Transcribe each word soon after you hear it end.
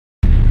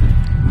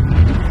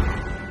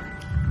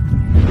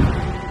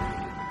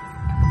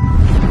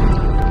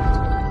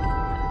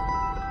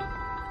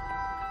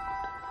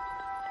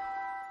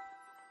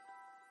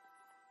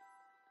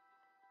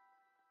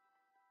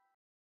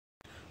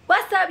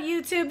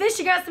YouTube? This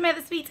your girl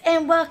Samantha Sweets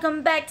and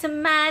welcome back to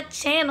my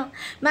channel.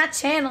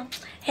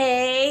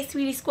 Hey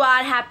Sweetie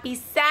Squad, happy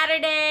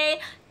Saturday.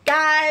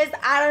 Guys,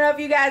 I don't know if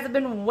you guys have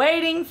been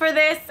waiting for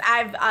this.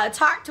 I've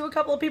talked to a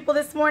couple of people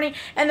this morning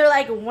and they're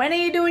like, when are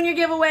you doing your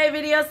giveaway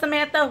video,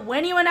 Samantha?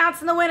 When are you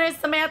announcing the winners,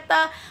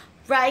 Samantha?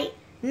 Right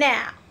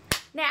now.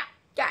 Now,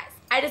 guys,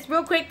 I just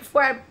real quick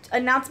before I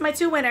announce my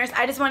two winners,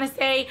 I just want to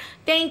say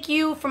thank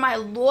you for my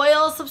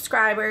loyal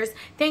subscribers.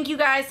 Thank you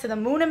guys to the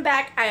moon and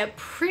back. I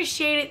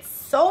appreciate it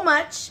so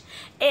much.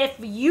 If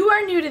you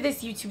are new to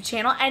this YouTube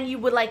channel and you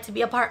would like to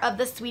be a part of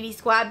the Sweetie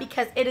Squad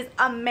because it is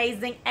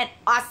amazing and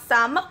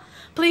awesome,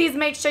 please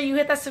make sure you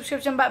hit that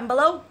subscription button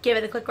below. Give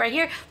it a click right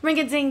here. Ring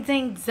a ding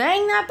ding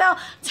dang that bell.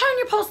 Turn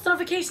your post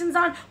notifications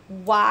on.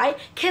 Why?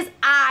 Because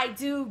I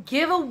do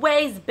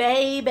giveaways,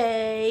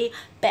 baby.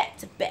 Back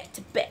to back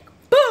to back.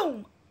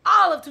 Boom!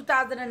 All of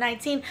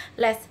 2019.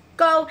 Let's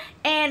go.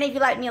 And if you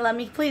like me and love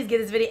me, please give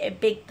this video a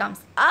big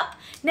thumbs up.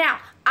 Now,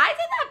 I did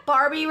that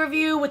Barbie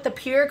review with the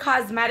Pure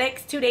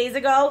Cosmetics 2 days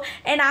ago,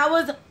 and I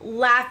was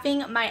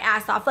laughing my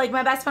ass off. Like,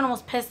 my best friend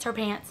almost pissed her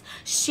pants.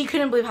 She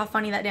couldn't believe how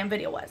funny that damn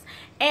video was.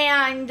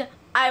 And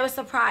I was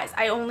surprised.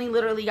 I only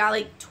literally got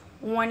like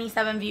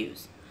 27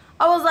 views.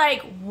 I was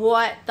like,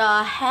 what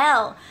the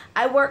hell?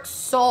 I worked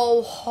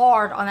so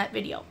hard on that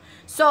video.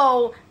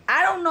 So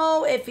I don't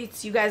know if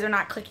it's you guys are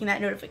not clicking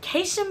that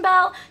notification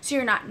bell, so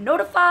you're not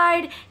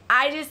notified.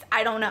 I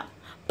don't know.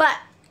 But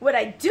what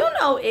I do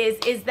know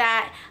is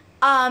that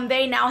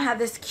they now have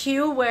this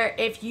queue where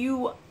if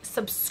you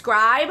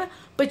subscribe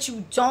but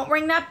you don't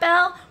ring that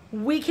bell,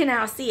 we can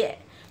now see it.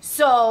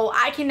 So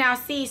I can now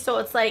see, so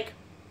it's like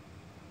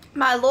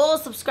my loyal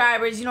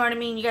subscribers, you know what I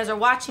mean? You guys are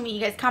watching me, you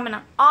guys comment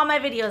on all my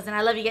videos, and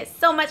I love you guys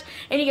so much,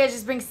 and you guys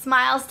just bring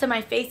smiles to my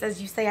face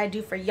as you say I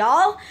do for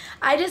y'all.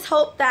 I just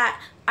hope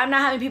that I'm not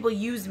having people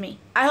use me.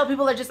 I hope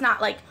people are just not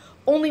like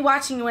only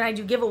watching me when I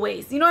do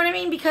giveaways, you know what I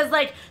mean? Because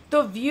like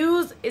the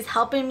views is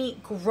helping me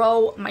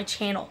grow my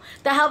channel.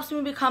 That helps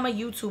me become a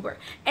YouTuber.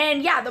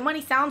 And yeah, the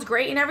money sounds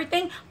great and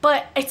everything,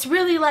 but it's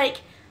really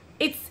like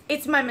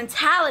it's my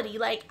mentality.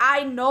 Like,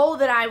 I know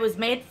that I was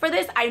made for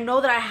this. I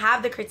know that I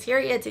have the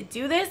criteria to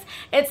do this.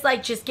 It's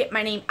like, just get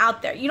my name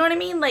out there. You know what I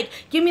mean? Like,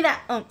 give me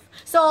that oomph.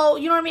 So,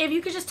 you know what I mean? If you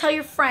could just tell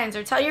your friends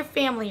or tell your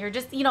family or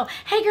just, you know,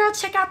 hey girl,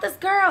 check out this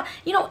girl.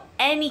 You know,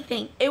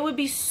 anything. It would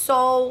be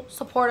so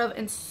supportive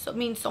and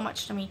mean so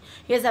much to me.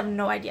 You guys have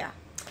no idea.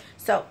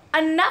 So,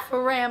 enough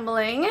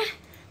rambling.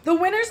 The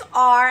winners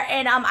are,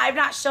 and I've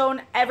not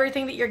shown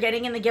everything that you're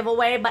getting in the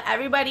giveaway, but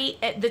everybody,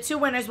 the two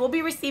winners will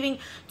be receiving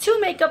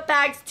 2 makeup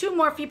bags, 2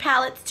 Morphe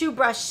palettes, 2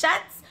 brush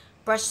sets.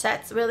 Brush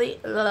sets,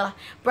 really?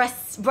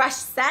 Brush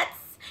sets.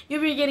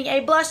 You'll be getting a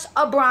blush,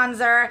 a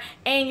bronzer,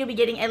 and you'll be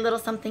getting a little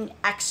something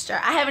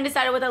extra. I haven't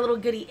decided what that little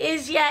goodie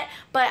is yet,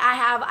 but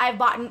I've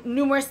bought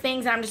numerous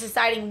things, and I'm just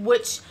deciding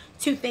which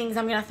 2 things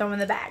I'm going to throw in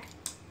the bag.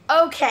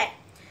 Okay,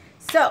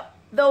 so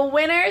the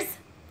winners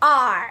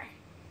are...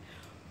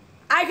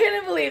 I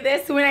couldn't believe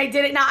this when I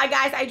did it. Now,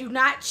 guys, I do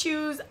not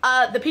choose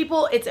the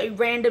people. It's a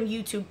random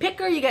YouTube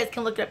picker. You guys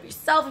can look it up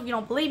yourself if you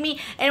don't believe me.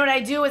 And what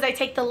I do is I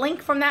take the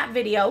link from that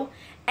video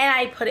and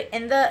I put it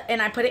in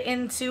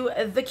into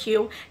the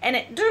queue, and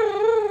it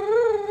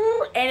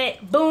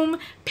boom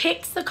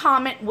picks the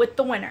comment with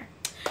the winner.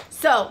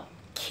 So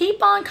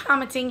keep on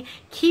commenting,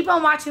 keep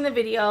on watching the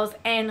videos,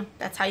 and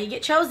that's how you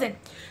get chosen.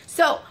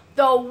 So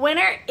the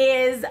winner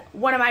is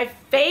one of my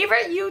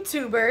favorite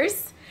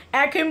YouTubers.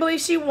 And I couldn't believe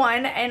she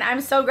won, and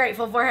I'm so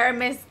grateful for her.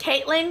 Miss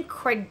Caitlin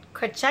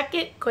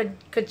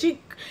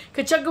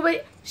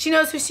Kachukowicz. She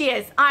knows who she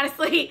is.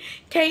 Honestly,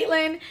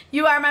 Caitlin,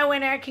 you are my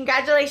winner.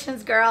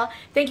 Congratulations, girl.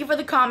 Thank you for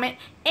the comment.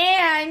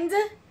 And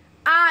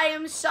I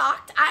am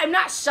shocked. I'm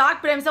not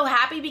shocked, but I'm so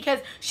happy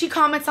because she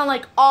comments on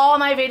like all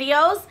my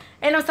videos,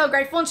 and I'm so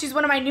grateful. And she's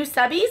one of my new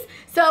subbies.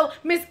 So,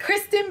 Miss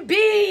Kristen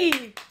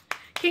B.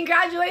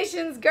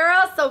 Congratulations,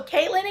 girl. So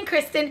Caitlin and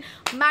Kristen,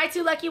 my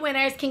 2 lucky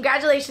winners.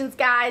 Congratulations,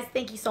 guys.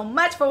 Thank you so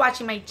much for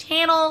watching my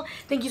channel.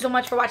 Thank you so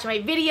much for watching my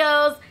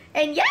videos.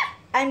 And yeah,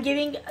 I'm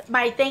giving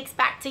my thanks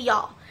back to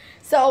y'all.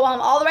 So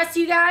all the rest of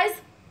you guys,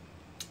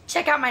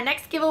 check out my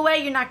next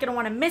giveaway. You're not going to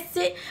want to miss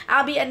it.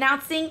 I'll be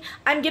announcing.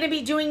 I'm going to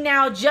be doing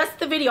now just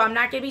the video. I'm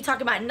not going to be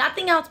talking about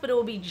nothing else, but it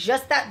will be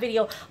just that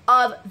video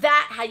of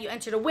that, how you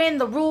enter to win,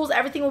 the rules,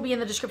 everything will be in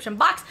the description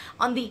box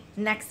on the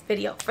next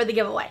video for the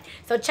giveaway.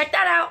 So check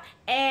that out.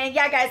 And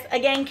yeah, guys,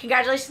 again,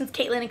 congratulations,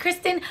 Caitlin and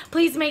Kristen.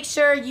 Please make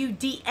sure you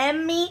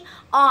DM me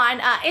on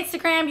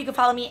Instagram. You can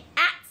follow me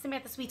at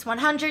Samantha Sweets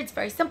 100. It's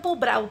very simple,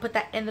 but I will put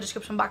that in the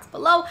description box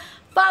below.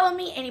 Follow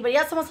me. Anybody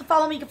else who wants to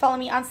follow me, you can follow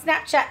me on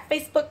Snapchat,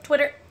 Facebook,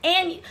 Twitter,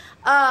 and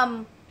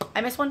I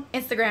missed one,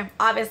 Instagram,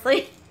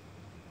 obviously.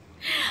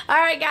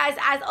 Alright, guys,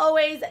 as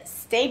always,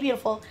 stay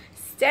beautiful,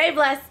 stay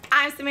blessed.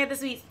 I'm Samantha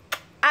Sweets.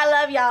 I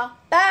love y'all.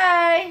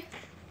 Bye.